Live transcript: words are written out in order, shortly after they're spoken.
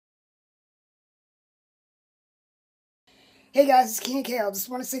Hey guys, it's Keenan Cahill. Just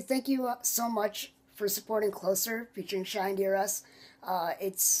want to say thank you so much for supporting Closer featuring SHY&DRS.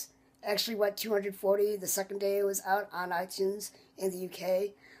 It's actually went 240 the second day it was out on iTunes in the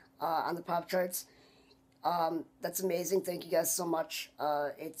UK on the pop charts. That's amazing. Thank you guys so much.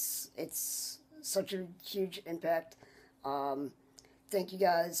 It's such a huge impact. Thank you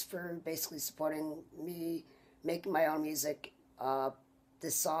guys for basically supporting me making my own music.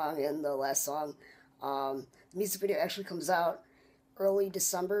 This song and the last song. The music video actually comes out early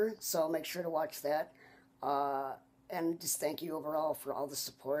December, so make sure to watch that. And just thank you overall for all the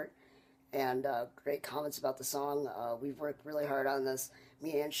support and great comments about the song. We've worked really hard on this,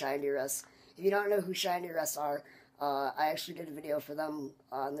 me and SHY&DRS. If you don't know who SHY&DRS are, I actually did a video for them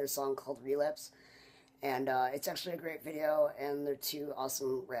on their song called Relapse. And it's actually a great video, and they're two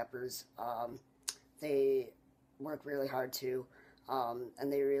awesome rappers. They work really hard too, and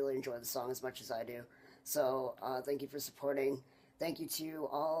they really enjoy the song as much as I do. So thank you for supporting. Thank you to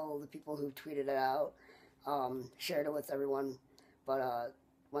all the people who tweeted it out, shared it with everyone. But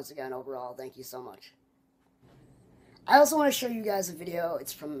once again, overall, thank you so much. I also want to show you guys a video.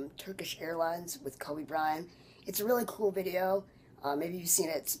 It's from Turkish Airlines with Bryant. It's a really cool video. Maybe you've seen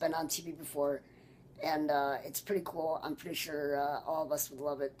it. It's been on TV before. And it's pretty cool. I'm pretty sure all of us would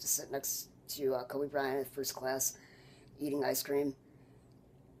love it to sit next to Kobe Bryant in first class eating ice cream.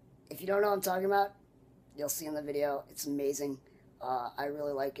 If you don't know what I'm talking about, you'll see in the video. It's amazing. I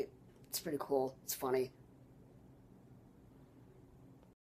really like it. It's pretty cool. It's funny.